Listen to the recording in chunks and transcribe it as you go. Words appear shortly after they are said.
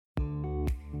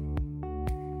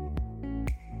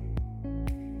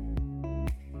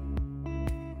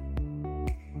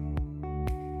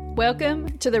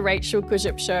Welcome to the Rachel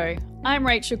Kujup Show. I'm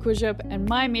Rachel Kujup, and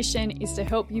my mission is to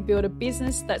help you build a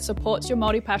business that supports your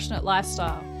multi-passionate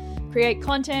lifestyle, create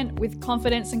content with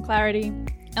confidence and clarity,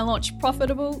 and launch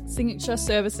profitable signature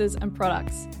services and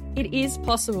products. It is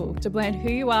possible to blend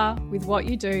who you are with what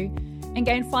you do and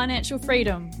gain financial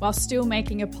freedom while still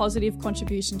making a positive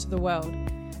contribution to the world.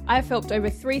 I've helped over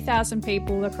 3,000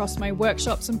 people across my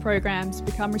workshops and programs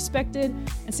become respected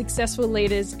and successful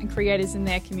leaders and creators in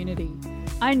their community.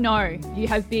 I know you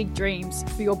have big dreams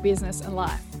for your business and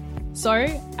life. So,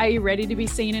 are you ready to be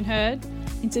seen and heard?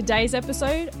 In today's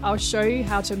episode, I'll show you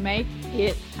how to make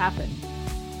it happen.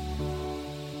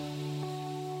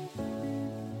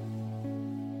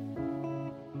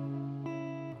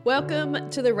 Welcome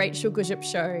to the Rachel Kujup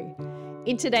Show.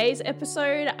 In today's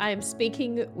episode, I am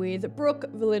speaking with Brooke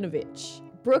Vulinovich.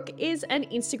 Brooke is an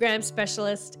Instagram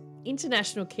specialist,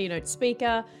 international keynote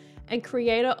speaker, and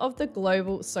creator of the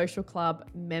Global Social Club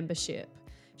membership.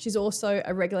 She's also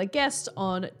a regular guest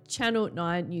on Channel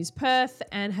 9 News Perth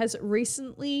and has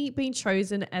recently been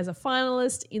chosen as a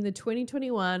finalist in the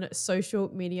 2021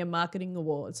 Social Media Marketing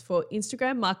Awards for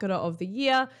Instagram Marketer of the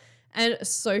Year and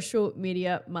Social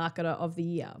Media Marketer of the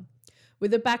Year.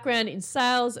 With a background in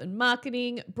sales and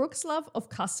marketing, Brooke's love of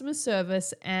customer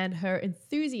service and her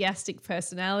enthusiastic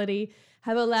personality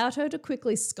have allowed her to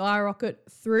quickly skyrocket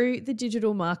through the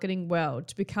digital marketing world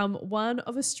to become one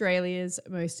of Australia's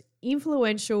most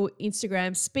influential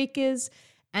Instagram speakers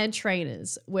and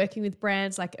trainers, working with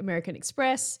brands like American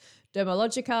Express,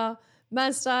 Dermalogica,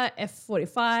 Mazda,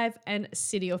 F45, and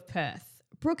City of Perth.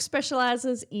 Brooke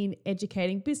specializes in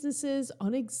educating businesses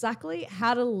on exactly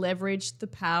how to leverage the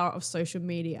power of social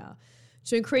media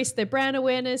to increase their brand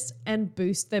awareness and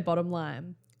boost their bottom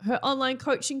line. Her online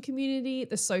coaching community,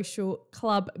 the Social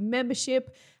Club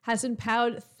membership, has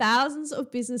empowered thousands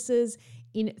of businesses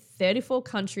in 34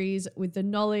 countries with the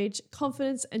knowledge,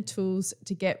 confidence, and tools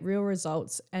to get real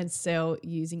results and sell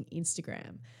using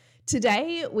Instagram.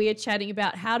 Today, we are chatting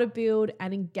about how to build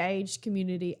an engaged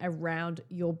community around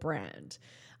your brand.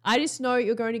 I just know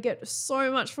you're going to get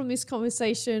so much from this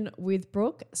conversation with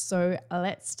Brooke, so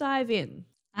let's dive in.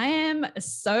 I am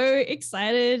so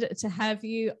excited to have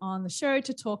you on the show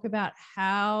to talk about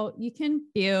how you can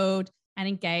build an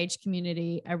engaged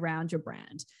community around your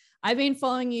brand. I've been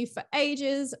following you for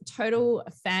ages, total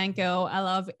fangirl. I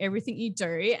love everything you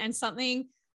do, and something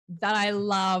that I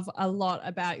love a lot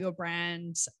about your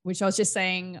brand, which I was just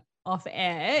saying off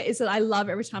air, is that I love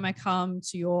every time I come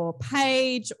to your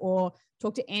page or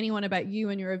talk to anyone about you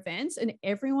and your events, and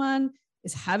everyone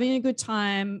is having a good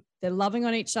time. They're loving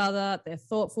on each other. They're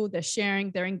thoughtful. They're sharing.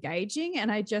 They're engaging.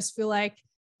 And I just feel like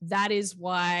that is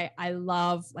why I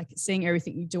love seeing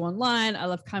everything you do online. I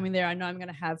love coming there. I know I'm going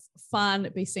to have fun,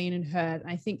 be seen and heard.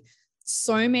 And I think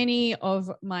so many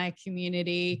of my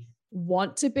community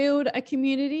want to build a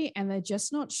community and they're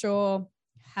just not sure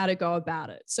how to go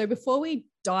about it. So before we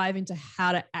dive into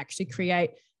how to actually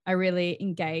create a really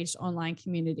engaged online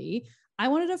community, I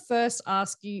wanted to first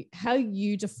ask you how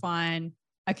you define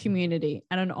a community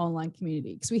and an online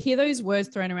community, because we hear those words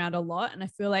thrown around a lot, and I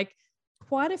feel like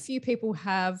quite a few people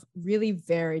have really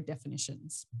varied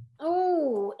definitions.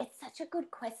 Oh, it's such a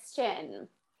good question.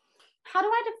 How do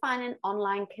I define an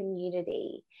online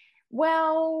community?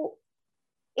 Well,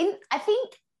 I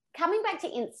think coming back to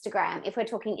Instagram, if we're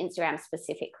talking Instagram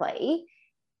specifically,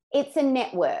 it's a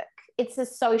network. It's a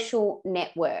social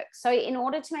network. So in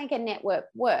order to make a network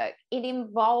work, it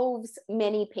involves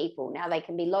many people. Now, they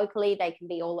can be locally, they can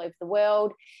be all over the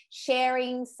world,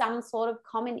 sharing some sort of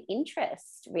common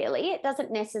interest, really. It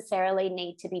doesn't necessarily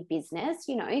need to be business.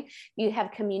 You know, you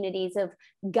have communities of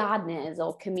gardeners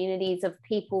or communities of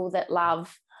people that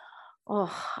love,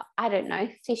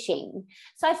 fishing.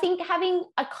 So I think having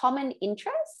a common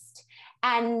interest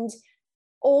and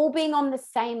all being on the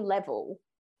same level,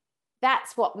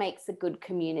 that's what makes a good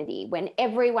community, when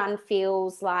everyone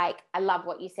feels like, I love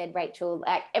what you said, Rachel,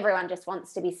 like everyone just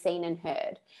wants to be seen and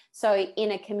heard. So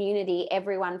in a community,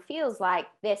 everyone feels like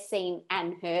they're seen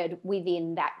and heard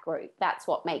within that group. That's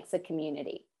what makes a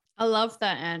community. I love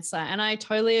that answer. And I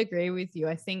totally agree with you.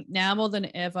 I think now more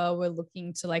than ever, we're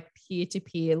looking to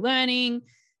peer-to-peer learning.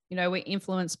 You know, we're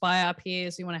influenced by our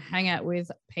peers. We want to hang out with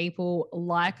people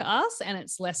like us. And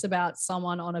it's less about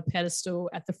someone on a pedestal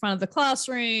at the front of the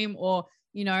classroom or,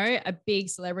 you know, a big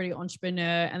celebrity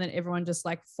entrepreneur and then everyone just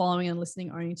following and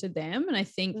listening only to them. And I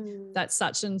think that's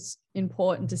such an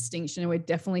important distinction. And we're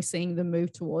definitely seeing the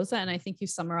move towards that. And I think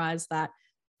you've summarized that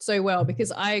so well,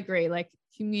 because I agree,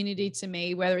 community to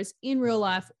me, whether it's in real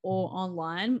life or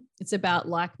online, it's about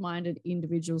like-minded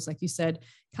individuals, like you said,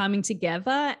 coming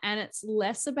together. And it's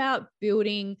less about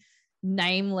building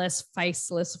nameless,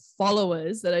 faceless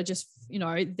followers that are just,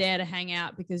 there to hang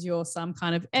out because you're some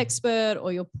kind of expert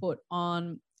or you're put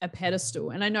on a pedestal.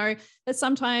 And I know that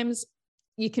sometimes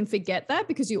you can forget that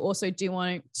because you also do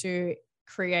want to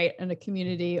create a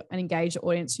community and engage an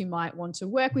audience who might want to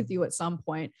work with you at some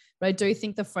point. But I do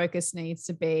think the focus needs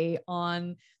to be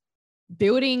on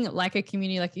building like a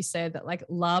community, like you said, that like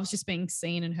loves just being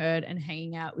seen and heard and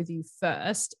hanging out with you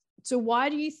first. So why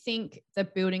do you think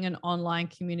that building an online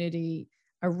community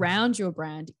around your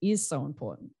brand is so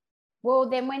important? Well,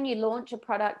 then when you launch a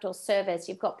product or service,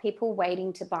 you've got people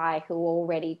waiting to buy who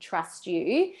already trust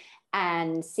you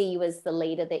and see you as the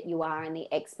leader that you are and the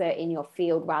expert in your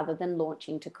field rather than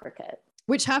launching to cricket.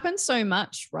 Which happens so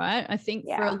much, right? I think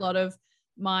for a lot of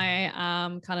my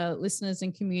kind of listeners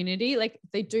and community, like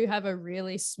they do have a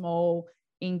really small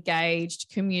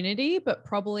engaged community, but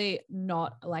probably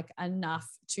not like enough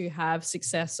to have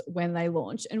success when they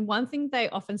launch. And one thing they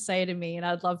often say to me, and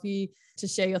I'd love you to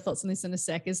share your thoughts on this in a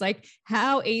sec, is like,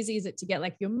 how easy is it to get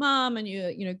like your mom and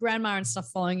your grandma and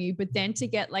stuff following you, but then to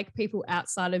get like people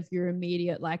outside of your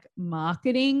immediate like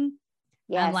marketing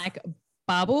and like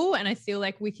bubble. And I feel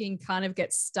like we can kind of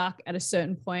get stuck at a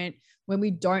certain point when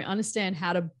we don't understand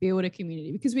how to build a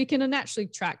community, because we can naturally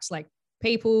attract like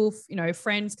people,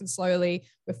 friends can slowly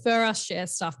refer us, share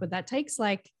stuff, but that takes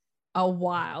like a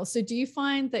while. So do you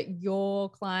find that your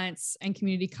clients and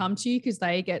community come to you because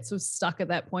they get sort of stuck at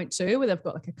that point too, where they've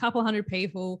got like a couple hundred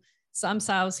people, some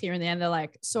sales here and there, and they're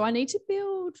like, so I need to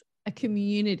build a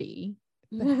community,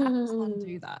 but how does one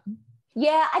do that?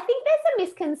 Yeah, I think there's a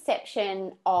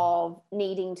misconception of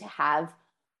needing to have,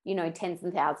 tens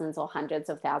and thousands or hundreds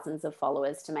of thousands of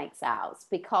followers to make sales,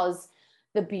 because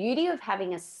the beauty of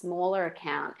having a smaller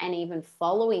account and even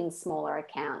following smaller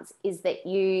accounts is that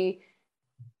you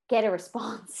get a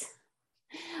response,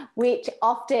 which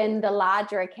often the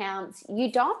larger accounts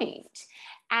you don't.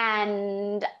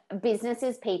 And business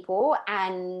is people.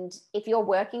 And if you're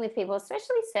working with people,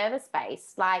 especially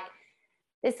service-based, like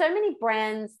there's so many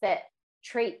brands that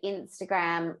treat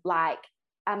Instagram like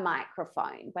a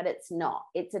microphone, but it's not.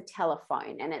 It's a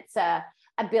telephone, and it's a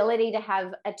ability to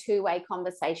have a two-way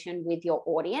conversation with your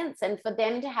audience and for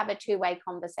them to have a two-way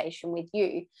conversation with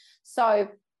you. So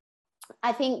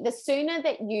I think the sooner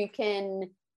that you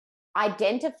can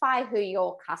identify who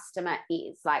your customer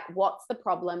is, like what's the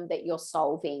problem that you're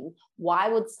solving, why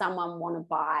would someone want to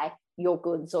buy your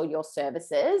goods or your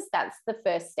services, that's the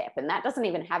first step. And that doesn't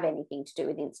even have anything to do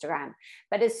with Instagram.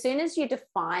 But as soon as you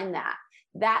define that,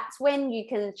 that's when you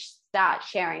can start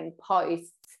sharing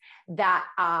posts that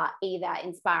are either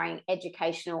inspiring,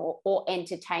 educational, or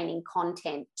entertaining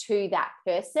content to that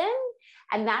person.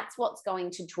 And that's what's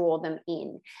going to draw them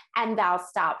in. And they'll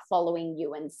start following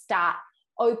you and start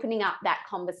opening up that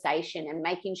conversation and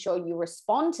making sure you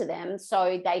respond to them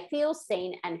so they feel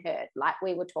seen and heard, like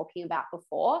we were talking about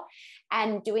before.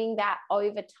 And doing that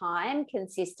over time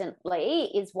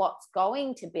consistently is what's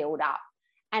going to build up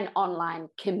an online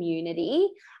community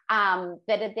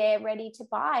that are there ready to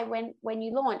buy when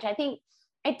you launch. I think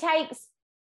it takes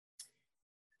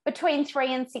between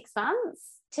 3 and 6 months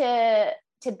to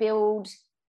build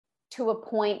to a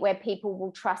point where people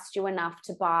will trust you enough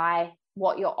to buy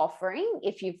what you're offering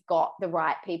if you've got the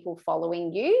right people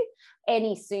following you.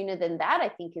 Any sooner than that, I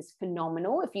think, is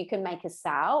phenomenal. If you can make a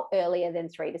sale earlier than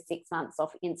 3 to 6 months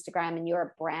off Instagram and you're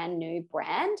a brand new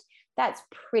brand, that's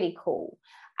pretty cool.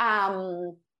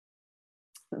 But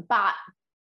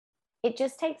it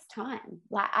just takes time.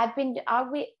 Like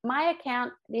my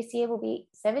account this year will be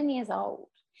 7 years old,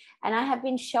 and I have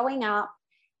been showing up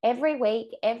every week,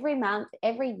 every month,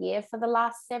 every year for the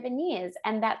last 7 years.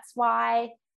 And that's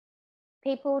why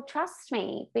people trust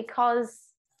me, because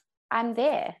I'm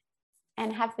there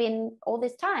and have been all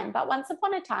this time. But once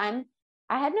upon a time,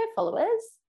 I had no followers.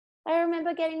 I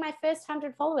remember getting my first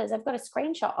 100 followers. I've got a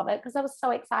screenshot of it because I was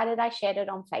so excited. I shared it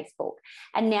on Facebook.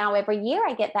 And now every year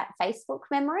I get that Facebook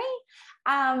memory.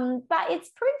 But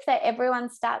it's proof that everyone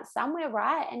starts somewhere,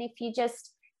 right? And if you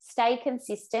just stay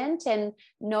consistent and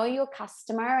know your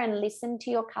customer and listen to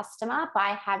your customer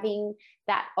by having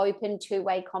that open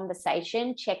two-way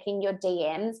conversation, checking your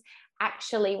DMs,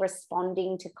 actually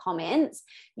responding to comments,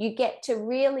 you get to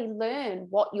really learn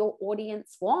what your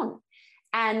audience want.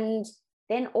 And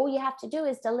then all you have to do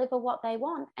is deliver what they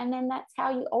want. And then that's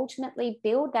how you ultimately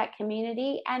build that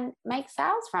community and make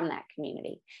sales from that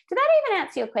community. Did that even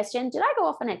answer your question? Did I go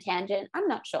off on a tangent? I'm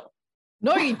not sure.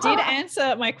 No, you did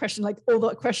answer my question, like all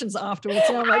the questions afterwards.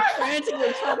 And I'm like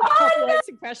frantically trying to populate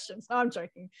some questions. No, I'm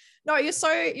joking. No, you're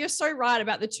so right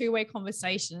about the two-way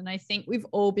conversation. And I think we've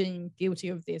all been guilty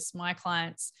of this. My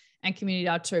clients and community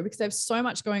are too, because they have so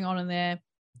much going on in their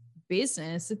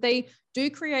business that they do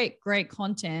create great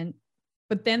content,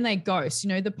 but then they ghost,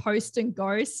 the post and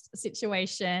ghost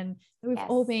situation that we've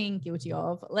all been guilty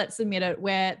of. Let's admit it,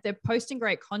 where they're posting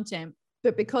great content,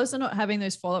 but because they're not having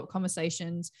those follow-up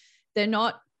conversations, they're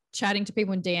not chatting to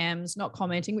people in DMs, not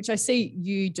commenting, which I see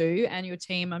you do, and your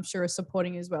team, I'm sure, are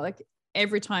supporting as well. Like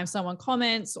every time someone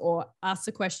comments or asks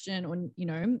a question or,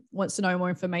 wants to know more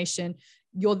information,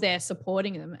 you're there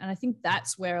supporting them. And I think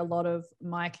that's where a lot of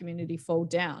my community fall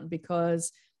down,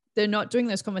 because they're not doing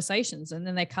those conversations. And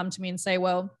then they come to me and say,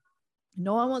 well,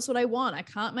 no one wants what I want. I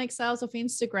can't make sales off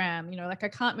Instagram. I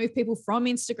can't move people from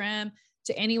Instagram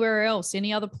to anywhere else,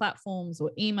 any other platforms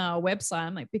or email, website.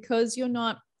 I'm like, because you're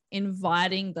not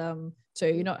inviting them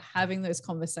to, you're not having those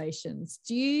conversations.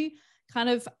 Do you kind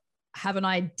of have an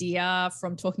idea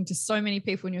from talking to so many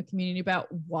people in your community about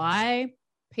why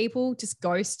people just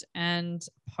ghost and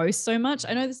post so much?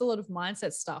 I know there's a lot of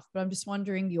mindset stuff, but I'm just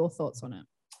wondering your thoughts on it.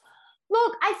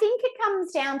 Look, I think it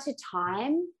comes down to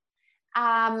time.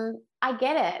 I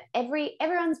get it.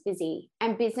 Everyone's busy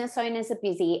and business owners are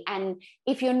busy. And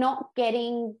if you're not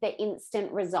getting the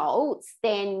instant results,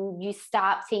 then you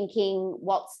start thinking,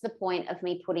 what's the point of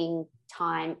me putting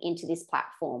time into this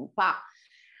platform? But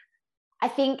I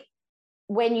think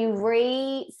when you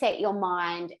reset your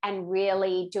mind and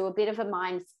really do a bit of a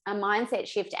mindset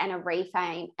shift and a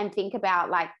reframe and think about,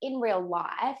 like, in real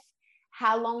life,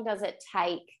 how long does it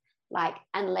take, like,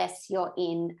 unless you're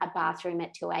in a bathroom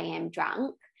at 2 a.m.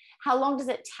 drunk, how long does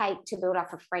it take to build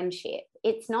up a friendship?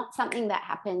 It's not something that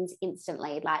happens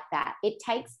instantly like that. It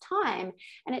takes time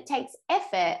and it takes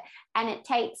effort and it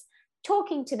takes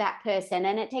talking to that person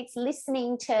and it takes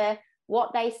listening to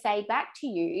what they say back to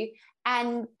you.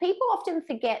 And people often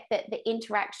forget that the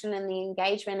interaction and the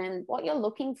engagement and what you're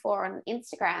looking for on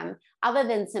Instagram, other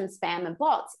than some spam and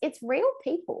bots, it's real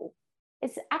people.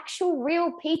 It's actual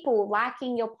real people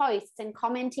liking your posts and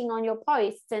commenting on your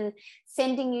posts and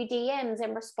sending you DMs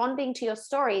and responding to your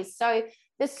stories. So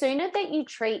the sooner that you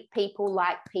treat people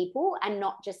like people and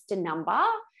not just a number,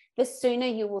 the sooner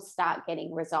you will start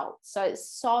getting results. So it's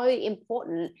so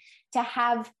important to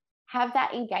have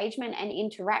that engagement and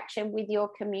interaction with your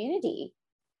community.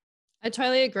 I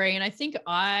totally agree. And I think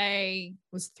I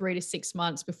was 3 to 6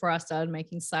 months before I started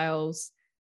making sales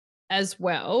as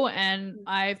well. And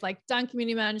I've done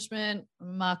community management,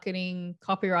 marketing,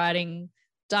 copywriting,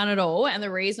 done it all. And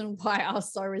the reason why I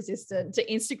was so resistant to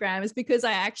Instagram is because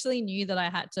I actually knew that I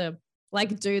had to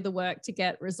do the work to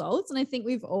get results. And I think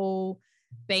we've all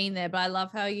been there, but I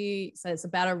love how you said it's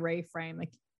about a reframe,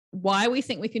 why we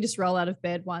think we can just roll out of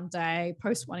bed one day,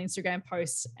 post one Instagram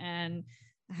post and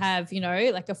have,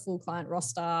 a full client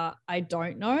roster. I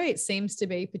don't know. It seems to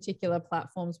be particular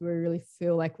platforms where we really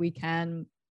feel like we can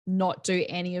not do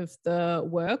any of the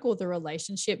work or the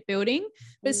relationship building,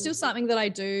 but it's still something that I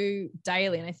do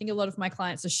daily. And I think a lot of my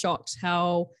clients are shocked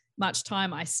how much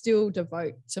time I still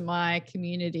devote to my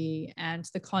community and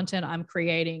the content I'm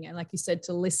creating. And like you said,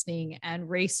 to listening and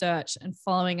research and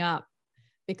following up,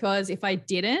 because if I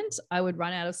didn't, I would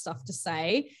run out of stuff to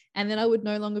say. And then I would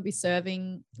no longer be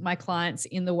serving my clients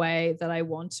in the way that I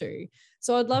want to.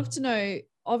 So I'd love to know,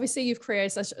 obviously you've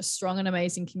created such a strong and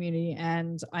amazing community,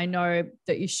 and I know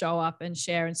that you show up and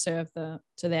share and serve to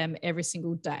them every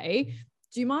single day.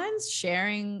 Do you mind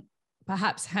sharing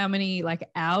perhaps how many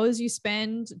hours you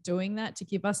spend doing that, to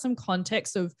give us some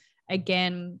context of,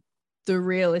 again, the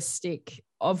realistic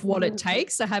of what it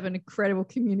takes to have an incredible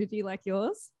community like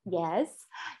yours? Yes.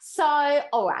 So,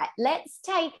 all right, let's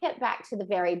take it back to the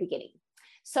very beginning.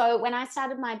 So when I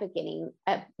started my business,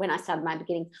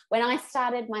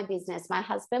 my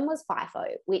husband was FIFO,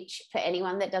 which for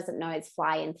anyone that doesn't know is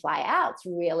fly in, fly out. It's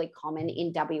really common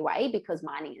in WA because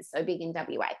mining is so big in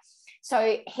WA.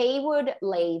 So he would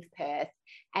leave Perth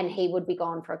and he would be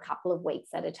gone for a couple of weeks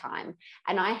at a time.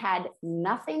 And I had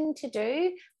nothing to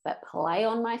do but play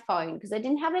on my phone because I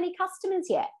didn't have any customers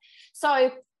yet.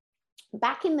 So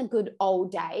back in the good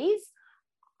old days,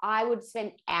 I would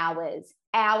spend hours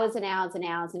and hours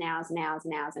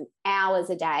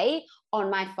a day on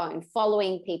my phone,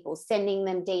 following people, sending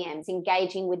them DMs,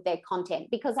 engaging with their content,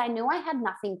 because I knew I had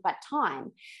nothing but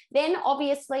time. Then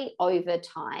obviously over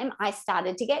time, I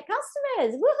started to get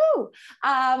customers, woohoo!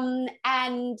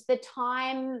 And the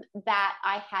time that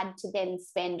I had to then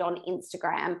spend on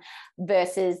Instagram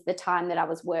versus the time that I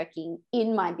was working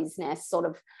in my business sort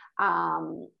of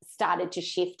started to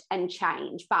shift and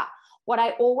change. But what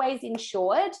I always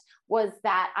ensured was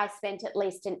that I spent at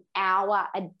least an hour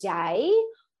a day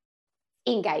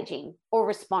engaging or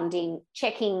responding,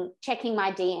 checking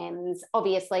my DMs.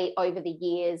 Obviously, over the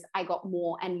years, I got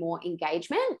more and more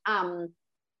engagement.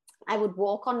 I would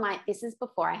walk on this is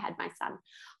before I had my son,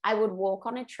 I would walk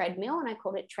on a treadmill, and I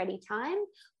called it tready time,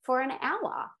 for an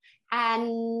hour.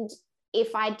 And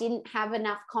if I didn't have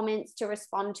enough comments to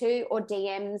respond to or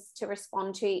DMs to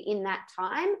respond to in that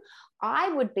time, I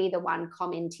would be the one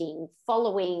commenting,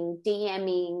 following,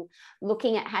 DMing,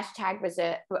 looking at hashtag what's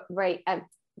the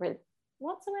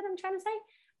word I'm trying to say?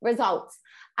 Results,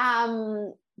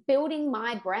 building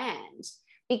my brand,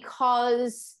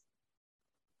 because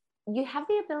you have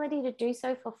the ability to do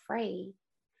so for free.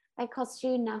 They cost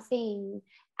you nothing.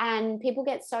 And people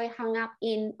get so hung up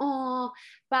in,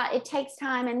 but it takes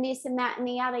time and this and that and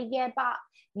the other. Yeah, but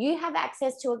you have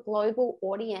access to a global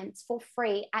audience for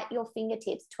free at your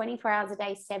fingertips, 24 hours a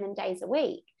day, 7 days a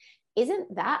week.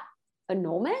 Isn't that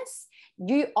enormous?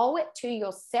 You owe it to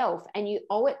yourself and you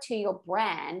owe it to your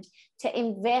brand to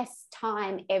invest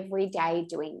time every day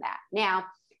doing that. Now,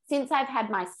 since I've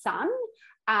had my son,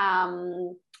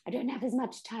 I don't have as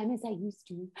much time as I used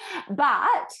to,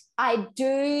 but I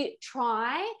do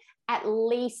try at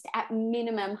least at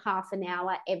minimum half an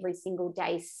hour every single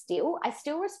day still. I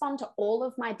still respond to all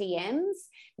of my DMs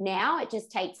now. It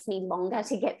just takes me longer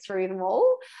to get through them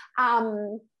all.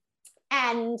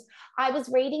 And I was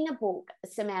reading a book,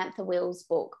 Samantha Will's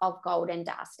book of Gold and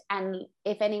Dust. And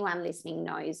if anyone listening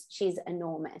knows, she's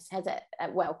enormous.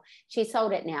 She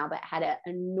sold it now, but had an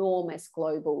enormous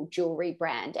global jewelry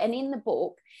brand. And in the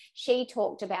book, she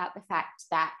talked about the fact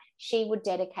that she would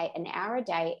dedicate an hour a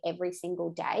day every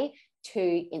single day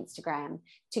to Instagram,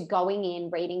 to going in,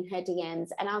 reading her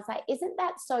DMs. And I was like, isn't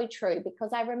that so true?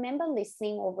 Because I remember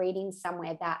listening or reading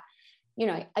somewhere that, you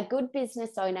know, a good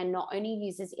business owner not only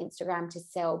uses Instagram to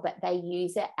sell, but they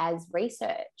use it as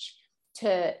research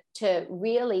to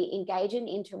really engage and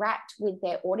interact with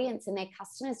their audience and their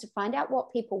customers to find out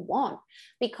what people want.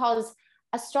 Because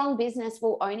a strong business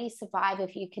will only survive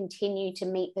if you continue to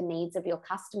meet the needs of your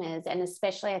customers. And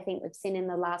especially, I think we've seen in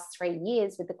the last 3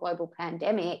 years with the global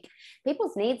pandemic,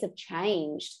 people's needs have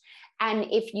changed. And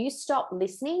if you stop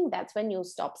listening, that's when you'll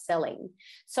stop selling.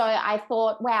 So I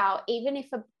thought, wow, even if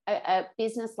a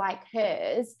business like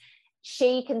hers,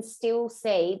 she can still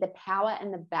see the power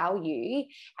and the value.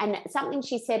 And something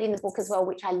she said in the book as well,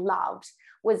 which I loved,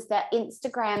 was that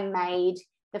Instagram made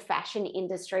the fashion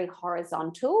industry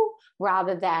horizontal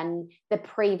rather than the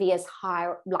previous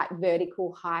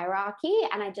vertical hierarchy.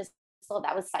 And I just thought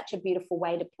that was such a beautiful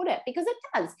way to put it, because it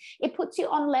does. It puts you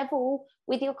on level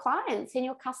with your clients and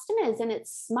your customers. And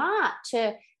it's smart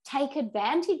to take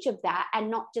advantage of that and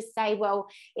not just say, well,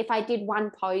 if I did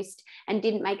one post and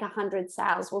didn't make 100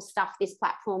 sales, well, stuff this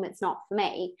platform, it's not for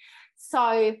me.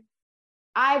 So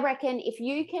I reckon if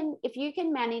you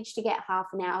can manage to get half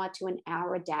an hour to an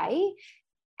hour a day,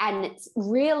 and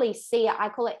really see it, I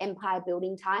call it empire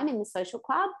building time in the social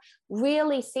club,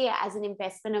 really see it as an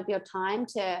investment of your time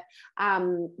to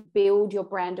build your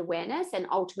brand awareness and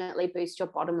ultimately boost your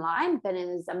bottom line, then it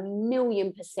is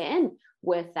 1,000,000%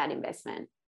 worth that investment.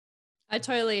 I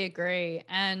totally agree.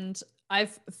 And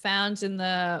I've found in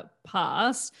the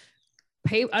past,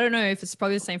 I don't know if it's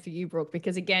probably the same for you, Brooke,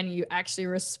 because again, you actually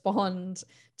respond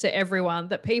to everyone,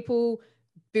 that people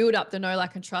build up the know,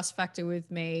 like, and trust factor with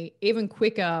me even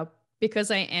quicker because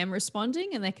I am responding,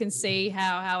 and they can see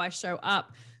how I show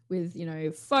up with, you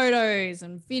know, photos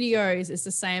and videos. It's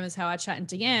the same as how I chat in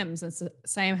DMs. It's the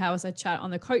same how as I chat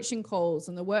on the coaching calls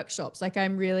and the workshops. Like,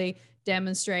 I'm really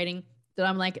demonstrating that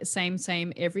I'm like same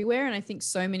everywhere. And I think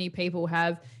so many people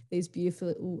have these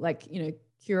beautiful, like, you know,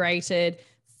 curated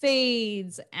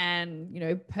feeds and, you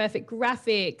know, perfect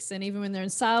graphics. And even when they're in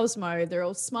sales mode, they're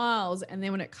all smiles. And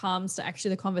then when it comes to actually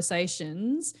the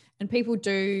conversations, and people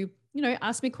do, you know,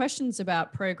 ask me questions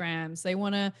about programs, they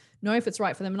want to know if it's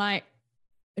right for them. And I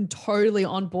am totally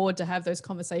on board to have those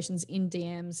conversations in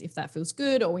DMs if that feels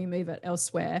good, or we move it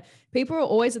elsewhere. People are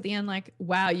always at the end like,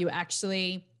 wow, you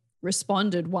actually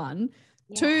responded, 1,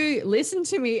 yeah. 2, listen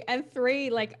to me, and 3,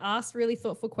 like, ask really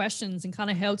thoughtful questions and kind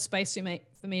of held space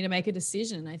for me to make a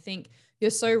decision. I think you're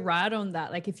so right on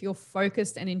that. Like, if you're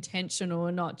focused and intentional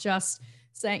and not just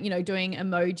saying, you know, doing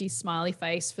emoji smiley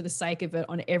face for the sake of it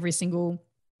on every single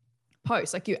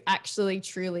post, like you actually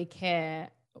truly care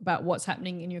about what's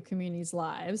happening in your community's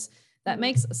lives, that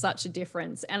makes such a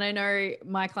difference. And I know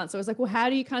my clients always like, well, how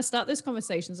do you kind of start those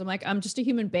conversations? I'm like, I'm just a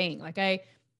human being. Like, I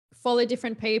follow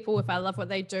different people. If I love what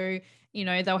they do, you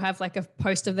know, they'll have like a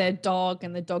post of their dog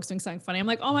and the dog's doing something funny. I'm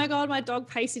like, oh my God, my dog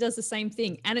Pacey does the same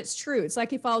thing. And it's true. It's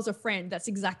like, if I was a friend, that's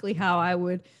exactly how I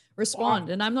would respond.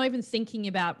 Yeah. And I'm not even thinking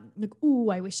about like, oh,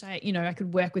 I wish I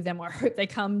could work with them, or I hope they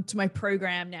come to my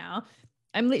program now.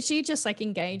 I'm literally just like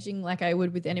engaging like I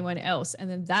would with anyone else. And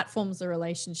then that forms a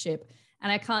relationship. And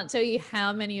I can't tell you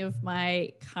how many of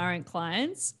my current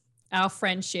clients our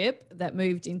friendship that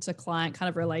moved into client kind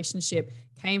of relationship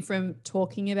came from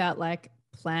talking about like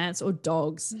plants or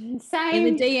dogs Same.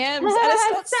 in the DMs, and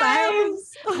it's not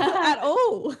sales at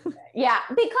all. Yeah,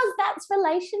 because that's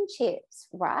relationships,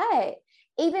 right?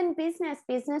 Even business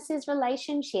is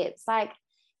relationships. Like,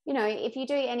 you know, if you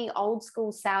do any old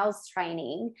school sales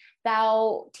training,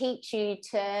 they'll teach you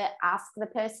to ask the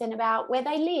person about where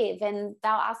they live, and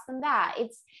they'll ask them that.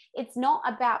 It's not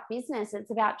about business.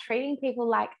 It's about treating people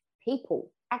like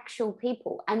people, actual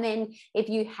people. And then if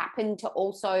you happen to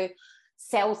also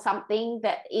sell something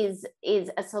that is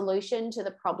a solution to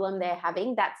the problem they're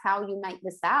having, that's how you make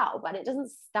the sale. But it doesn't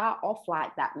start off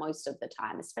like that most of the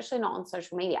time, especially not on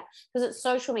social media, because it's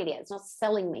social media, it's not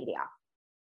selling media.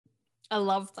 I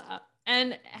love that.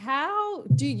 And how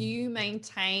do you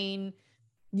maintain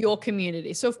your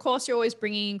community? So of course you're always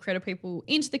bringing incredible people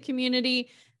into the community,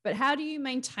 but how do you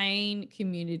maintain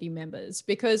community members?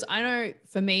 Because I know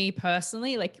for me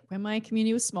personally, like when my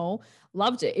community was small,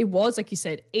 loved it. It was, like you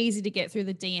said, easy to get through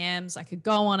the DMs. I could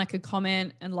go on, I could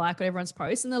comment and like what everyone's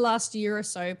posts. In the last year or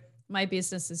so, my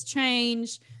business has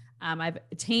changed. I have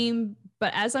a team,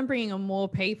 but as I'm bringing on more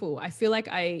people, I feel like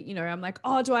I'm like,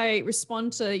 oh, do I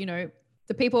respond to,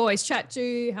 the people I always chat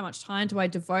to? How much time do I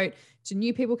devote to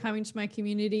new people coming to my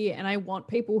community? And I want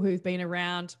people who've been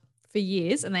around for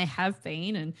years, and they have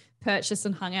been and purchased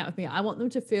and hung out with me. I want them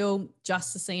to feel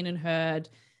just as seen and heard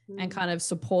and kind of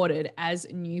supported as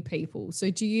new people. So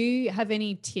do you have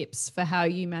any tips for how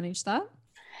you manage that?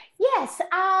 Yes.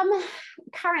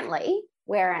 Currently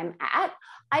where I'm at,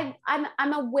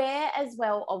 I'm aware as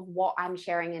well of what I'm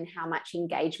sharing and how much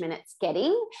engagement it's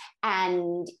getting.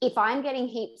 And if I'm getting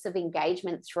heaps of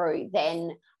engagement through,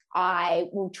 then I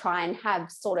will try and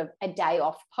have sort of a day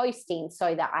off posting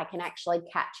so that I can actually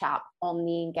catch up on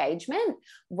the engagement,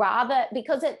 rather,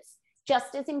 because it's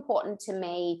just as important to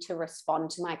me to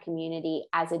respond to my community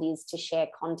as it is to share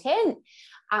content,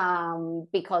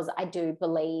 because I do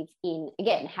believe in,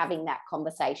 again, having that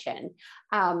conversation.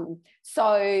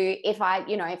 So if I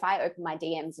open my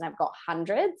DMs and I've got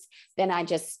hundreds, then I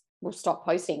just will stop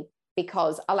posting,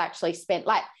 because I'll actually spend,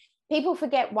 like, people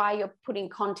forget why you're putting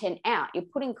content out. You're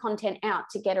putting content out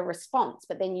to get a response,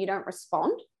 but then you don't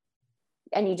respond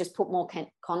and you just put more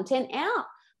content out.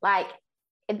 Like,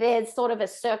 there's sort of a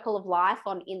circle of life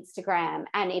on Instagram.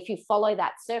 And if you follow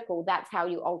that circle, that's how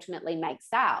you ultimately make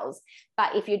sales.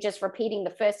 But if you're just repeating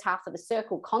the first half of the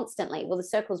circle constantly, well, the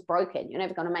circle's broken. You're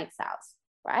never going to make sales,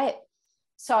 right?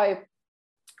 So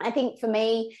I think for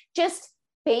me, just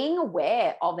being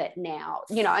aware of it now.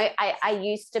 I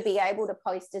used to be able to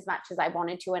post as much as I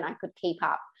wanted to, and I could keep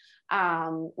up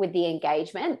with the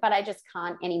engagement, but I just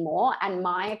can't anymore. And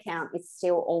my account is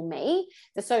still all me.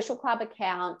 The social club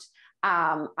account,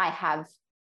 I have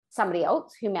somebody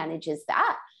else who manages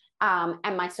that.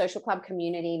 And my social club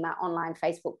community, my online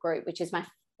Facebook group, which is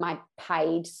my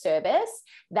paid service,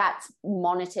 that's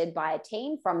monitored by a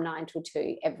team from 9 till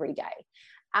 2 every day.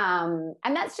 And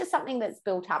that's just something that's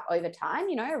built up over time.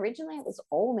 Originally it was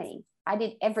all me. I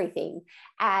did everything.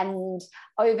 And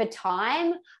over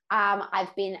time,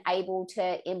 I've been able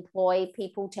to employ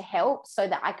people to help so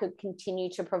that I could continue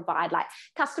to provide, like,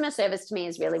 customer service to me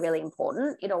is really, really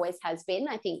important. It always has been.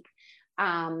 I think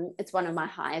it's one of my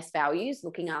highest values,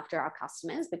 looking after our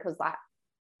customers, because, like,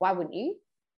 why wouldn't you?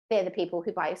 They're the people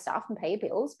who buy your stuff and pay your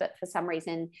bills. But for some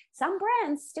reason, some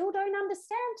brands still don't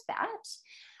understand that.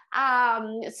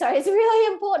 So it's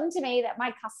really important to me that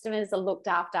my customers are looked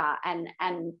after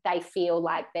and they feel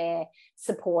like they're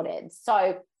supported.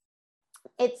 So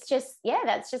it's just,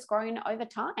 that's just grown over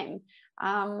time.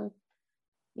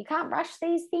 You can't rush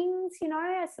these things,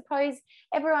 I suppose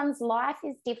everyone's life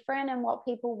is different, and what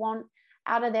people want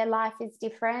out of their life is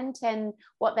different, and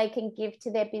what they can give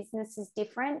to their business is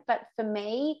different. But for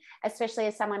me, especially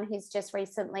as someone who's just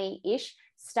recently-ish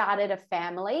started a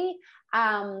family,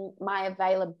 my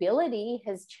availability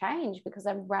has changed because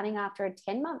I'm running after a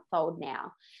 10-month-old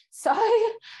now. So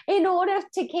in order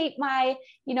to keep my,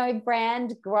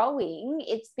 brand growing,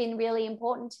 it's been really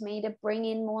important to me to bring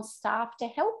in more staff to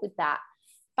help with that.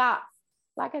 But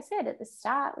like I said, at the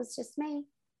start, it was just me.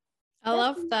 I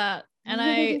love that.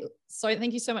 And so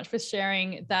thank you so much for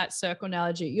sharing that circle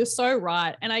analogy. You're so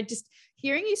right. And I just,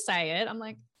 hearing you say it, I'm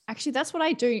like, actually, that's what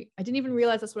I do. I didn't even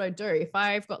realize that's what I do. If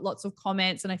I've got lots of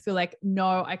comments and I feel like,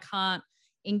 no, I can't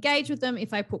engage with them.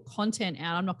 If I put content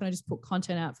out, I'm not going to just put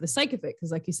content out for the sake of it.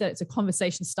 Because like you said, it's a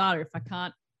conversation starter. If I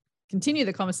can't continue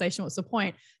the conversation, what's the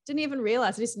point? Didn't even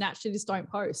realize. I just naturally just don't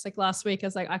post. Like last week, I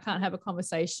was like, I can't have a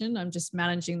conversation. I'm just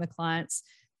managing the clients,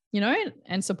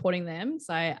 and supporting them.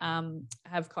 So I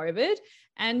have COVID.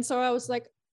 And so I was like,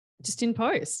 just didn't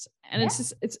post. And Yeah.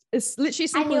 it's literally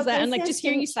simple as that. And like just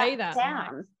hearing you say that.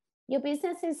 Down. Your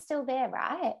business is still there,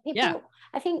 right? People, Yeah,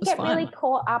 I think, get really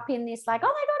caught up in this, like, oh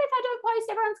my God, if I don't post,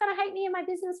 everyone's going to hate me and my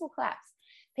business will collapse.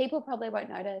 People probably won't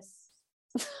notice.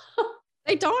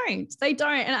 They don't.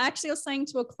 And I actually was saying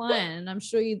to a client, and I'm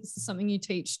sure this is something you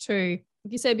teach too,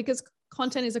 like you said, because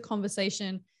content is a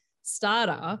conversation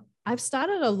starter. I've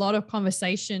started a lot of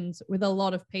conversations with a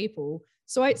lot of people.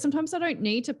 So sometimes I don't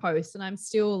need to post, and I'm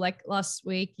still, like last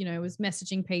week, was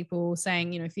messaging people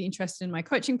saying, if you're interested in my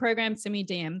coaching program, send me a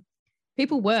DM.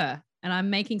 People were, and I'm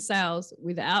making sales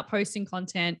without posting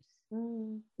content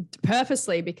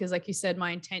purposely, because like you said,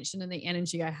 my intention and the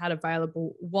energy I had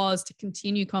available was to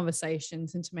continue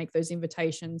conversations and to make those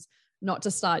invitations, not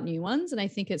to start new ones. And I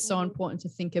think it's so important to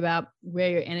think about where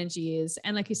your energy is.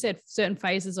 And like you said, certain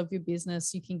phases of your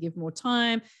business, you can give more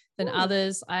time than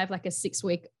others. I have like a 6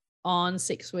 week on,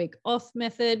 6 week off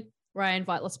method where I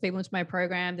invite lots of people into my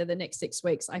program. Then the next 6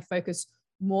 weeks, I focus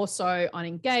more so on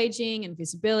engaging and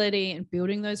visibility and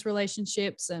building those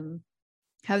relationships and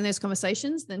having those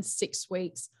conversations. Then 6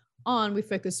 weeks on, we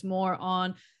focus more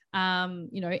on,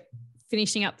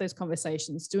 finishing up those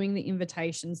conversations, doing the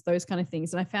invitations, those kind of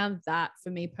things. And I found that for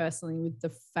me personally, with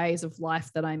the phase of life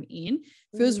that I'm in,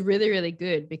 feels really, really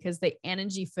good, because the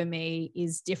energy for me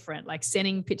is different. Like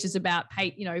sending pictures about,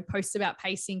 posts about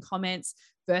pacing, comments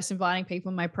versus inviting people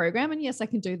in my program. And yes, I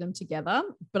can do them together,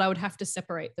 but I would have to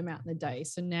separate them out in the day.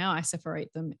 So now I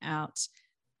separate them out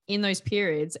in those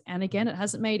periods. And again, it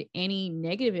hasn't made any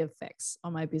negative effects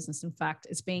on my business. In fact,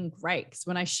 it's been great, because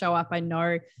when I show up, I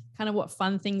know kind of what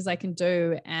fun things I can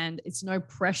do, and it's no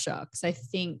pressure. Because I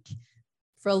think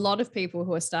for a lot of people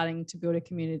who are starting to build a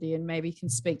community, and maybe can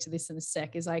speak to this in a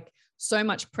sec, is like so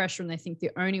much pressure, and they think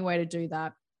the only way to do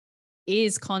that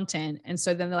is content. And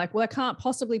so then they're like, well, I can't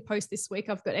possibly post this week,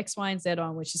 I've got X, Y, and Z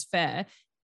on, which is fair,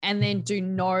 and then do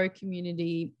no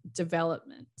community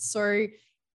development. So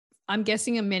I'm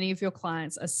guessing many of your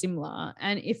clients are similar.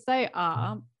 And if they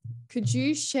are, could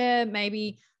you share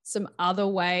maybe some other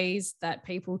ways that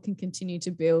people can continue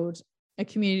to build a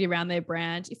community around their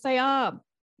brand if they are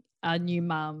a new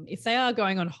mum, if they are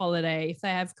going on holiday, if they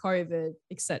have COVID,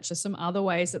 etc., some other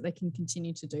ways that they can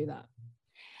continue to do that?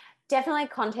 Definitely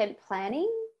content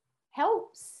planning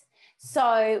helps.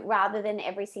 So rather than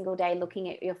every single day looking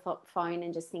at your phone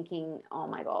and just thinking, oh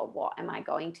my God, what am I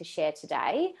going to share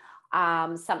today?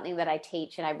 Something that I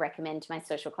teach and I recommend to my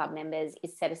social club members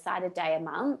is set aside a day a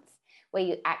month where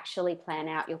you actually plan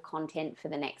out your content for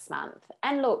the next month.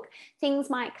 And look, things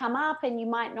might come up and you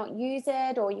might not use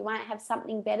it, or you might have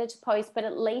something better to post, but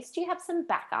at least you have some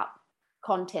backup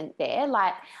content there.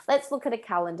 Like, let's look at a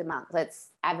calendar month. Let's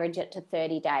average it to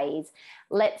 30 days.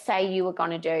 Let's say you were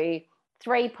going to do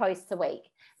 3 posts a week.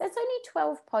 There's only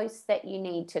 12 posts that you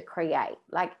need to create.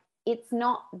 Like, it's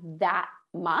not that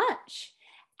much.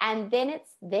 And then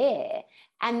it's there.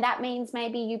 And that means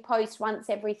maybe you post once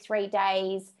every 3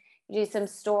 days, you do some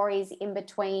stories in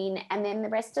between, and then the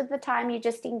rest of the time you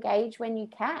just engage when you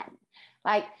can.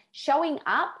 Like, showing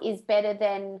up is better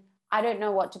than, I don't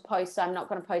know what to post, so I'm not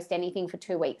going to post anything for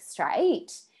 2 weeks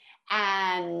straight.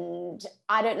 And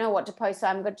I don't know what to post, so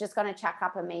I'm just going to chuck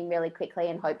up a meme really quickly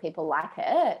and hope people like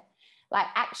it. Like,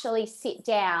 actually sit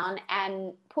down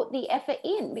and put the effort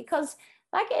in, because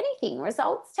like anything,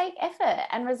 results take effort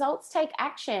and results take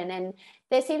action. And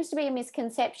there seems to be a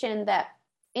misconception that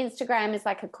Instagram is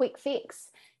like a quick fix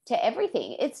to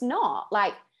everything. It's not.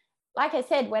 Like I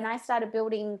said, when I started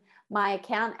building my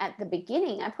account at the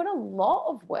beginning, I put a lot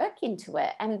of work into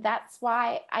it, and that's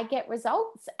why I get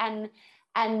results. And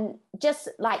just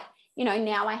like,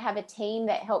 now I have a team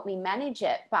that help me manage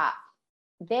it, but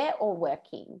they're all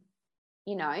working.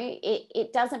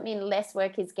 It doesn't mean less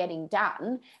work is getting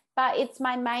done, but it's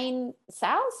my main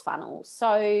sales funnel.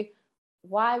 So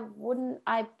why wouldn't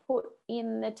I put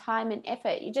in the time and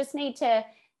effort? You just need to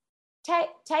take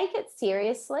it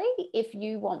seriously if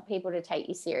you want people to take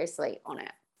you seriously on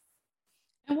it.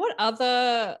 And what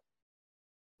other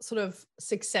sort of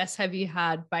success have you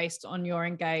had based on your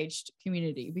engaged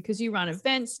community? Because you run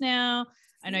events now.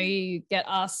 I know you get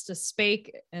asked to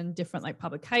speak in different like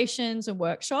publications and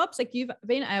workshops. Like, you've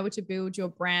been able to build your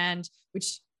brand,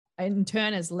 which in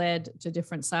turn has led to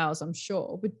different sales, I'm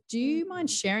sure. But do you mind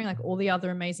sharing like all the other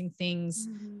amazing things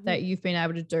that you've been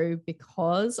able to do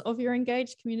because of your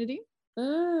engaged community?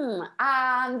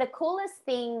 The coolest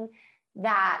thing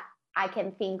that I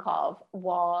can think of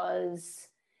was,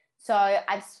 so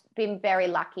I've been very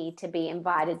lucky to be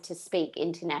invited to speak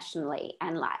internationally,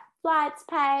 and like flights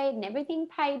paid and everything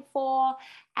paid for.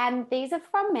 And these are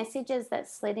from messages that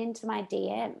slid into my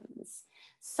DMs.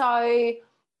 So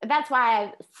that's why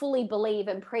I fully believe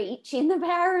and preach in the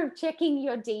power of checking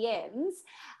your DMs,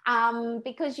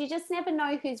 because you just never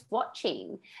know who's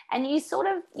watching. And you sort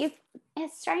of,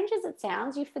 as strange as it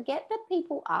sounds, you forget that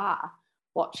people are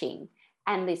watching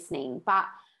and listening. But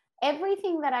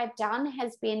everything that I've done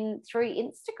has been through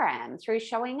Instagram, through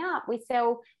showing up. We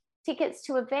sell tickets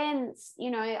to events. You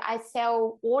know, I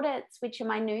sell audits, which are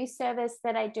my new service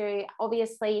that I do.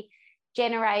 Obviously,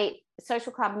 generate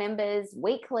social club members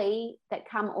weekly that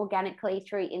come organically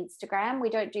through Instagram. We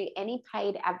don't do any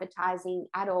paid advertising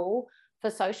at all for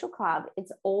social club.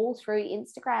 It's all through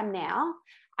Instagram now.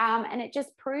 And it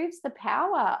just proves the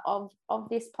power of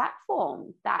this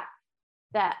platform, that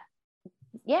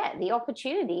the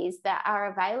opportunities that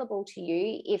are available to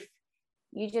you if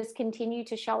you just continue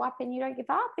to show up and you don't give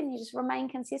up and you just remain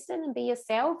consistent and be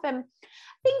yourself. And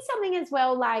I think something as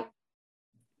well, like,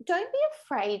 don't be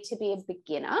afraid to be a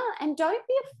beginner, and don't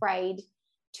be afraid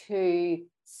to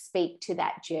speak to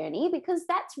that journey, because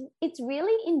it's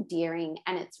really endearing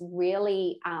and it's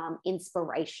really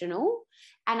inspirational.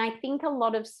 And I think a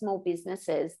lot of small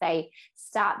businesses, they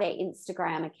start their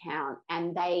Instagram account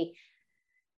and they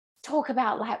talk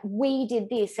about, like, we did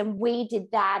this and we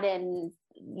did that, and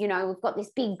you know, we've got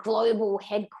this big global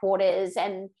headquarters.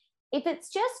 And if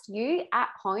it's just you at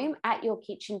home at your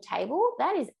kitchen table,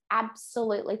 that is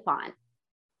absolutely fine.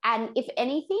 And if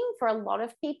anything, for a lot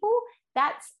of people,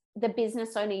 that's the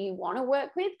business owner you want to work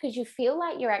with, because you feel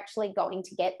like you're actually going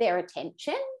to get their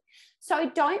attention.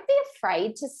 So don't be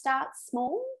afraid to start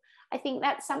small. I think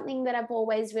that's something that I've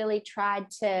always really tried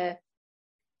to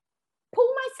pull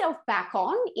myself back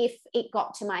on if it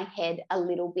got to my head a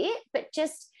little bit, but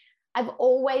just I've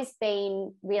always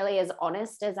been really as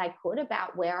honest as I could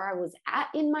about where I was at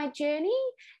in my journey.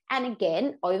 And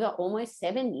again, over almost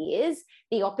 7 years,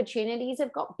 the opportunities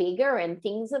have got bigger and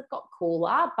things have got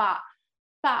cooler.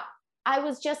 But I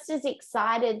was just as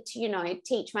excited to, you know,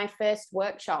 teach my first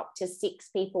workshop to 6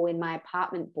 people in my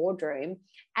apartment boardroom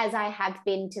as I have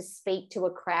been to speak to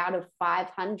a crowd of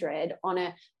 500 on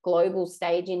a global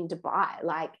stage in Dubai.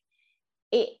 Like,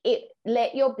 it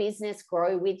let your business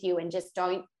grow with you, and just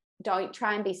don't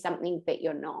try and be something that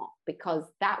you're not, because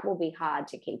that will be hard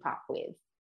to keep up with.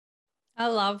 I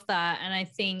love that. And I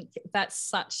think that's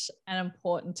such an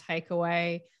important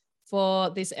takeaway for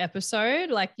this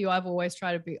episode. Like you, I've always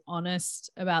tried to be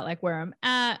honest about like where I'm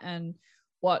at and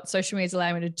what social media is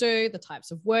allowing me to do, the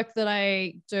types of work that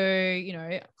I do, you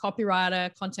know,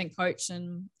 copywriter, content coach,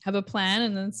 and have a plan.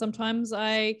 And then sometimes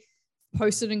I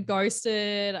posted and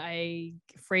ghosted. I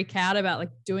freak out about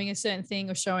like doing a certain thing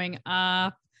or showing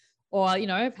up, or, you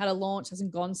know, I've had a launch,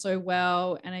 hasn't gone so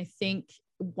well. And I think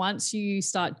once you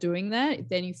start doing that,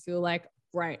 then you feel like,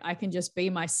 right, I can just be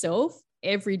myself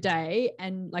every day.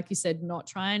 And like you said, not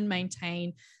try and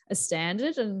maintain a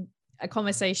standard. And a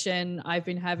conversation I've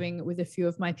been having with a few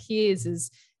of my peers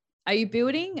is, are you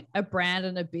building a brand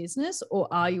and a business, or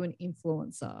are you an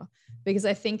influencer? Because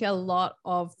I think a lot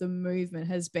of the movement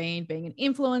has been being an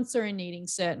influencer and needing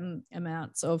certain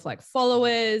amounts of like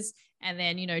followers, and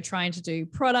then, you know, trying to do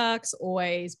products,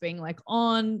 always being like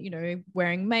on, you know,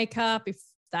 wearing makeup, if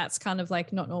that's kind of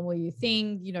like not normally your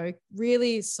thing, you know,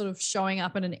 really sort of showing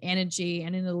up in an energy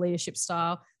and in a leadership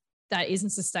style that isn't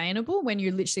sustainable when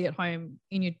you're literally at home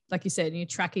in your, like you said, in your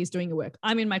trackies doing your work.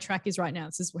 I'm in my trackies right now.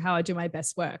 This is how I do my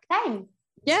best work. Same.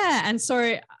 Yeah. And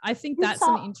so I think that's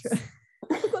an intro.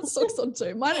 I've got socks on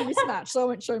too. Mine are mismatched, so I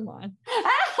won't show mine.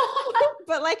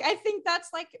 But like, I think that's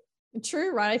like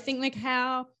true, right? I think like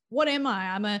what am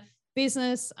I? I'm a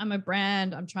business. I'm a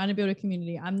brand. I'm trying to build a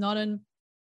community. I'm not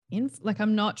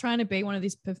I'm not trying to be one of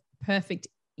these perfect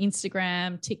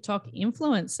Instagram, TikTok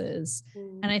influencers.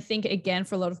 And I think, again,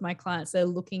 for a lot of my clients, they're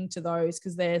looking to those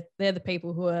because they're the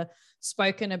people who are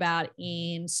spoken about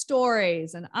in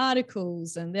stories and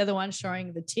articles, and they're the ones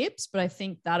showing the tips. But I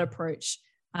think that approach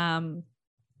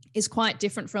is quite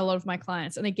different for a lot of my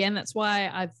clients. And again, that's why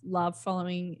I've loved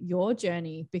following your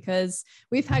journey, because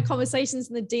we've had conversations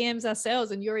in the DMs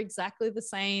ourselves, and you're exactly the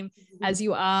same as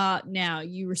you are now.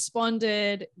 You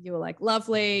responded, you were like,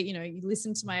 lovely, you know, you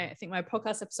listened to my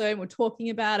podcast episode and we're talking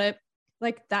about it.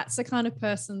 Like, that's the kind of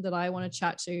person that I want to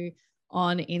chat to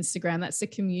on Instagram. That's the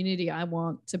community I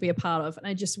want to be a part of. And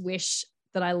I just wish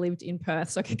that I lived in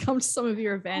Perth so I could come to some of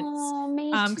your events. Oh,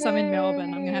 me because I'm in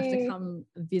Melbourne. I'm going to have to too. come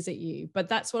visit you. But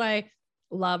that's what I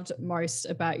loved most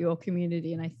about your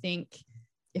community. And I think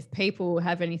if people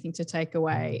have anything to take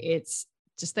away, it's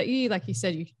just that you, like you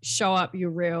said, you show up, you're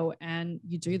real, and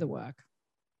you do the work.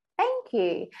 Thank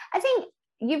you. I think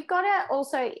you've got to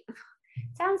also, it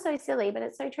sounds so silly, but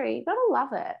it's so true. You've got to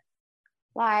love it.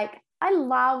 Like, I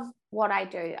love what I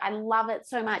do. I love it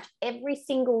so much. Every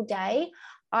single day,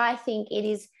 I think it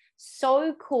is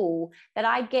so cool that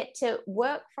I get to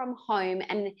work from home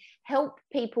and help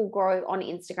people grow on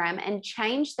Instagram and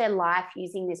change their life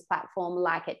using this platform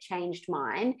like it changed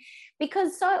mine.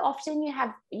 Because so often you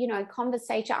have,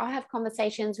 I have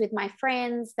conversations with my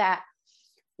friends that,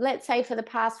 let's say for the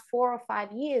past 4 or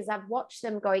 5 years, I've watched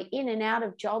them go in and out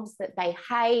of jobs that they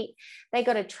hate. They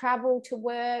got to travel to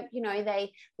work,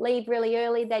 they leave really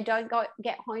early. They don't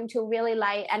get home till really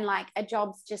late. And like a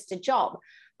job's just a job.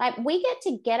 Like we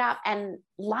get up and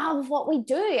love what we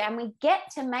do, and we get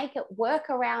to make it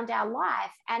work around our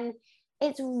life. And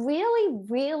it's really,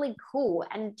 really cool.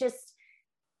 And just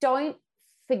don't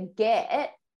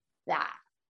forget that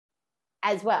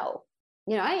as well.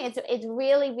 It's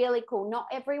really, really cool. Not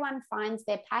everyone finds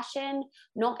their passion.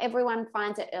 Not everyone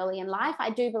finds it early in life.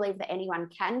 I do believe that anyone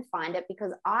can find it,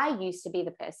 because I used to be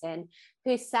the person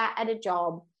who sat at a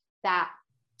job that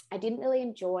I didn't really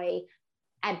enjoy,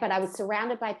 but I was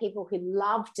surrounded by people who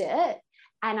loved it.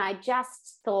 And I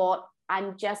just thought,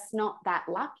 I'm just not that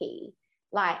lucky.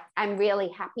 Like, I'm really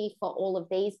happy for all of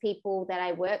these people that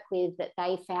I work with, that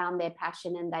they found their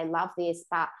passion and they love this.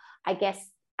 But I guess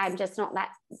I'm just not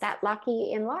that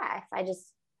lucky in life.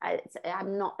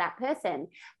 I'm not that person.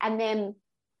 And then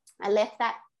I left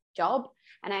that job,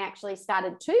 and I actually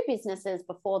started 2 businesses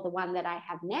before the one that I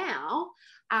have now.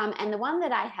 And the one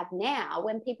that I have now,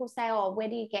 when people say, oh, where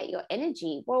do you get your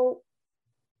energy? Well,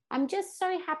 I'm just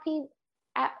so happy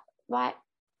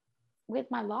with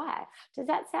my life. Does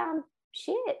that sound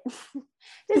shit?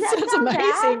 Does that sound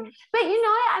amazing? Bad? But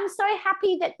I'm so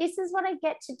happy that this is what I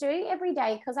get to do every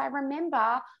day, because I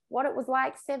remember what it was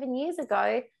like 7 years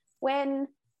ago when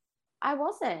I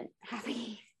wasn't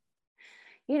happy,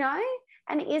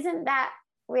 and isn't that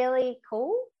really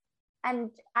cool?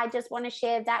 And I just want to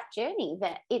share that journey,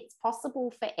 that it's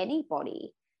possible for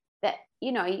anybody. That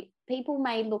people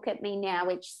may look at me now,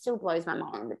 which still blows my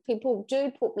mind, but people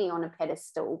do put me on a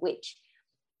pedestal, which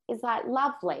is like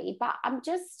lovely, but I'm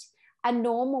just a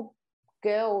normal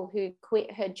girl who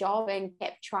quit her job and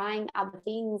kept trying other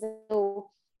things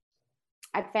until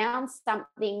I found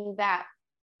something that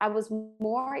I was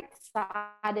more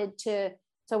excited to.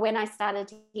 So when I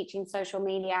started teaching social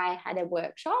media, I had a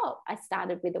workshop. I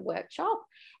started with a workshop,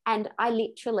 and I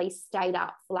literally stayed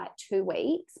up for like 2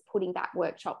 weeks putting that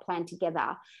workshop plan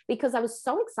together, because I was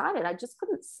so excited. I just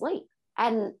couldn't sleep.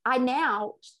 And I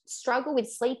now struggle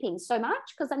with sleeping so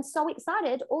much because I'm so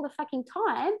excited all the fucking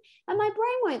time, and my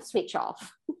brain won't switch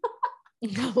off.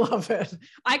 I love it.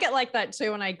 I get like that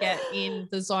too when I get in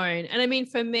the zone. And I mean,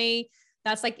 for me,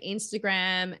 that's like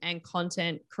Instagram and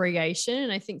content creation.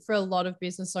 And I think for a lot of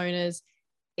business owners,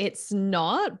 it's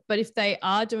not. But if they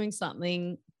are doing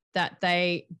something that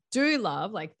they do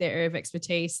love, like their area of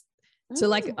expertise, to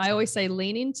like, I always say,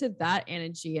 lean into that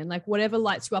energy, and like whatever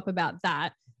lights you up about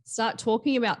that, start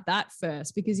talking about that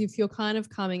first. Because if you're kind of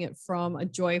coming it from a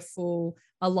joyful,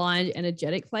 aligned,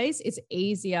 energetic place, it's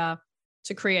easier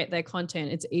to create their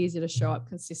content. It's easier to show up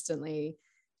consistently.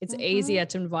 It's easier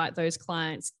to invite those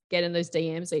clients, get in those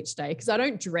DMs each day. Because I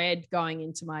don't dread going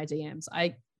into my DMs.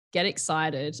 I get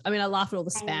excited. I mean, I laugh at all the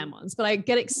spam ones, but I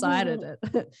get excited at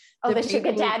the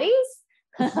sugar daddies.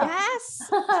 Yes,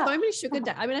 so many sugar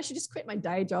daddies. I mean, I should just quit my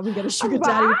day job and get a sugar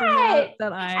daddy.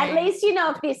 At least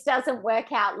if this doesn't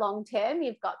work out long term,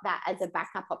 you've got that as a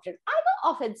backup option. I got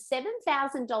offered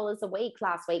 $7,000 a week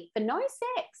last week for no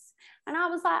sex, and I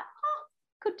was like, oh,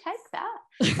 could take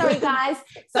that. Sorry, guys.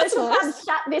 Social club's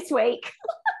shut this week.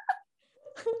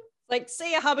 Like,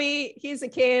 see ya, hubby. Here's a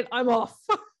kid. I'm off.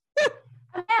 I'm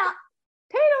out.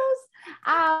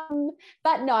 Toodles.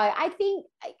 But no, I think,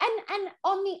 and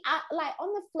on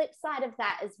the flip side of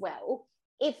that as well,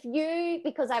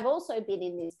 because I've also been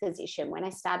in this position when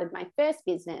I started my first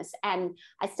business, and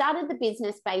I started the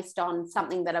business based on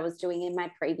something that I was doing in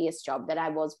my previous job that I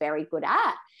was very good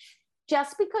at.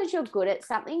 Just because you're good at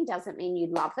something doesn't mean you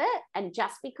love it. And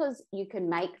just because you can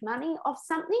make money off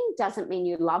something doesn't mean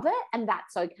you love it. And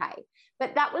that's okay.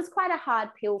 But that was quite a hard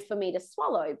pill for me to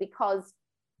swallow, because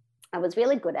I was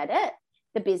really good at it.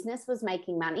 The business was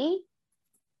making money,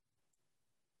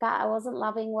 but I wasn't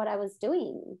loving what I was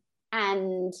doing.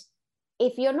 And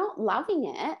if you're not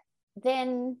loving it,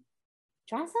 then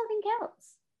try something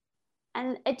else.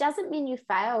 And it doesn't mean you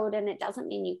failed, and it doesn't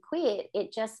mean you quit.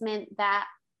 It just meant that,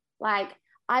 like,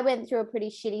 I went through a pretty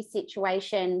shitty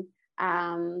situation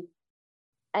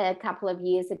a couple of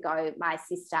years ago. My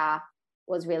sister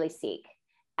was really sick,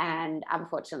 and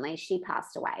unfortunately she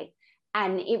passed away.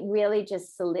 And it really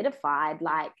just solidified,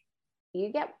 like,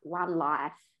 you get one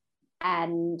life,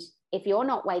 and if you're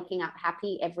not waking up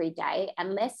happy every day,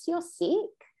 unless you're sick,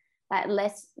 like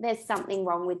unless there's something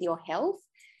wrong with your health,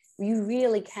 you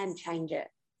really can change it.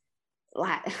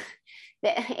 Like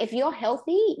if you're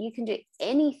healthy, you can do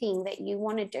anything that you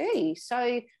want to do.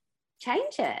 So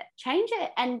change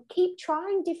it and keep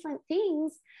trying different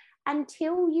things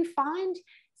until you find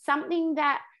something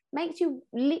that makes you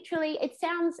literally, it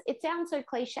sounds so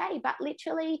cliche, but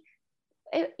literally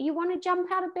you want to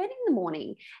jump out of bed in the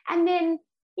morning. And then,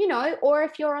 you know, or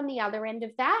if you're on the other end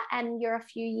of that and you're a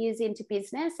few years into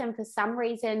business and for some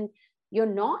reason you're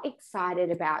not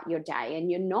excited about your day and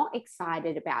you're not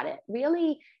excited about it,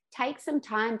 really take some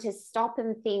time to stop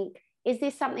and think, is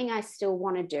this something I still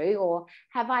want to do? Or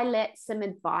have I let some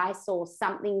advice or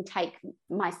something take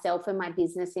myself and my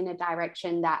business in a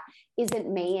direction that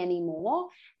isn't me anymore?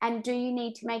 And do you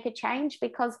need to make a change?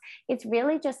 Because it's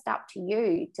really just up to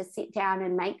you to sit down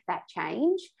and make that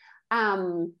change.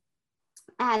 And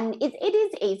it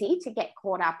is easy to get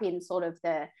caught up in sort of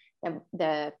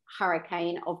the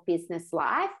hurricane of business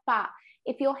life. But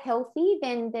if you're healthy,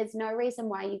 then there's no reason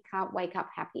why you can't wake up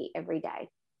happy every day.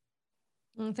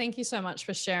 Thank you so much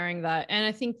for sharing that. And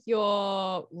I think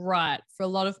you're right. For a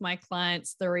lot of my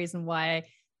clients, the reason why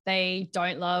they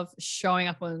don't love showing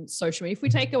up on social media, if we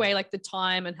take away like the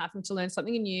time and having to learn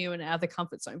something new and out of the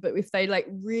comfort zone, but if they like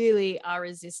really are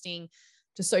resisting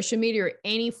to social media or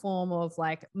any form of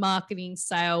like marketing,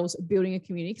 sales, building a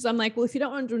community, because I'm like, well, if you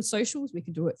don't want to do it on socials, we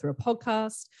can do it through a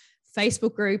podcast,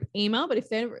 Facebook group, email. But if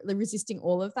they're resisting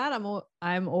all of that,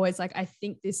 I'm always like, I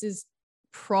think this is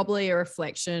probably a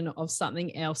reflection of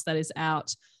something else that is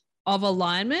out of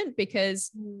alignment, because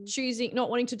choosing not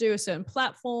wanting to do a certain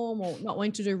platform or not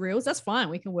wanting to do reels, that's fine.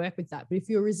 We can work with that. But if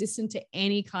you're resistant to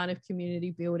any kind of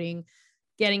community building,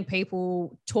 getting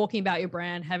people talking about your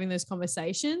brand, having those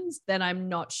conversations, then I'm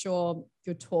not sure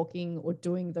you're talking or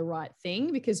doing the right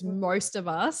thing, because most of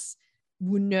us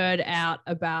will nerd out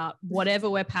about whatever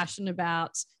we're passionate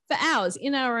about for hours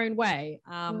in our own way.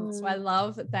 So I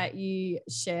love that you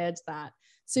shared that.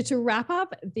 So to wrap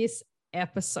up this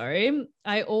episode,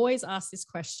 I always ask this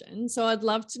question. So I'd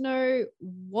love to know,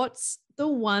 what's the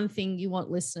one thing you want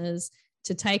listeners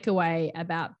to take away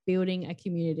about building a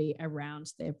community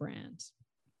around their brand?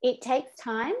 It takes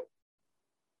time,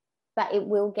 but it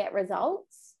will get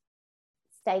results.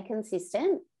 Stay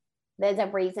consistent. There's a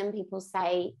reason people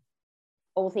say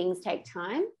all things take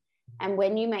time. And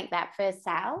when you make that first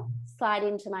sale, slide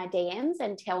into my DMs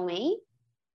and tell me,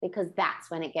 because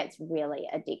that's when it gets really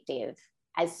addictive.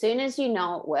 As soon as you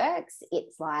know it works,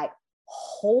 it's like,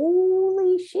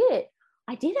 holy shit,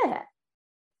 I did it.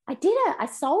 I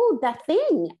sold that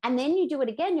thing. And then you do it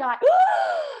again. You're like,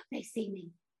 oh, they see me.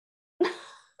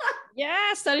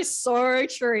 Yes, that is so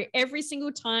true. Every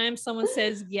single time someone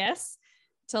says yes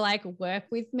to like work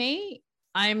with me,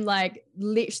 I'm like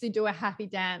literally do a happy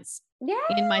dance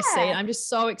in my seat. I'm just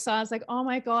so excited. It's like, oh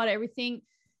my God, everything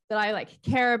that I like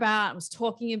care about, was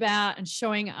talking about and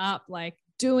showing up, like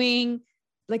doing,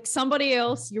 like somebody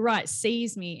else, you're right,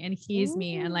 sees me and hears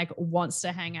me and like wants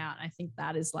to hang out. I think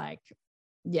that is like,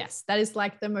 yes, that is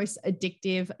like the most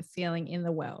addictive feeling in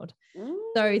the world.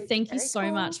 So thank you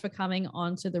so much for coming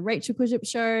on to the Rachel Guship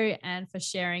Show and for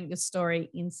sharing your story,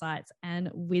 insights, and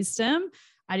wisdom.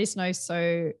 I just know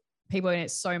people in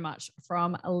it so much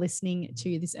from listening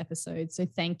to this episode. So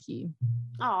thank you.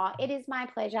 Oh, it is my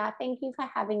pleasure. Thank you for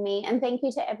having me. And thank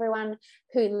you to everyone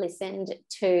who listened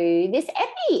to this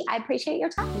epi. I appreciate your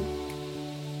time.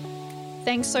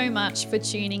 Thanks so much for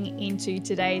tuning into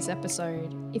today's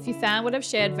episode. If you found what I've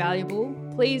shared valuable,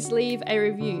 please leave a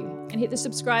review and hit the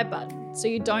subscribe button so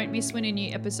you don't miss when a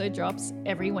new episode drops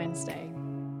every Wednesday.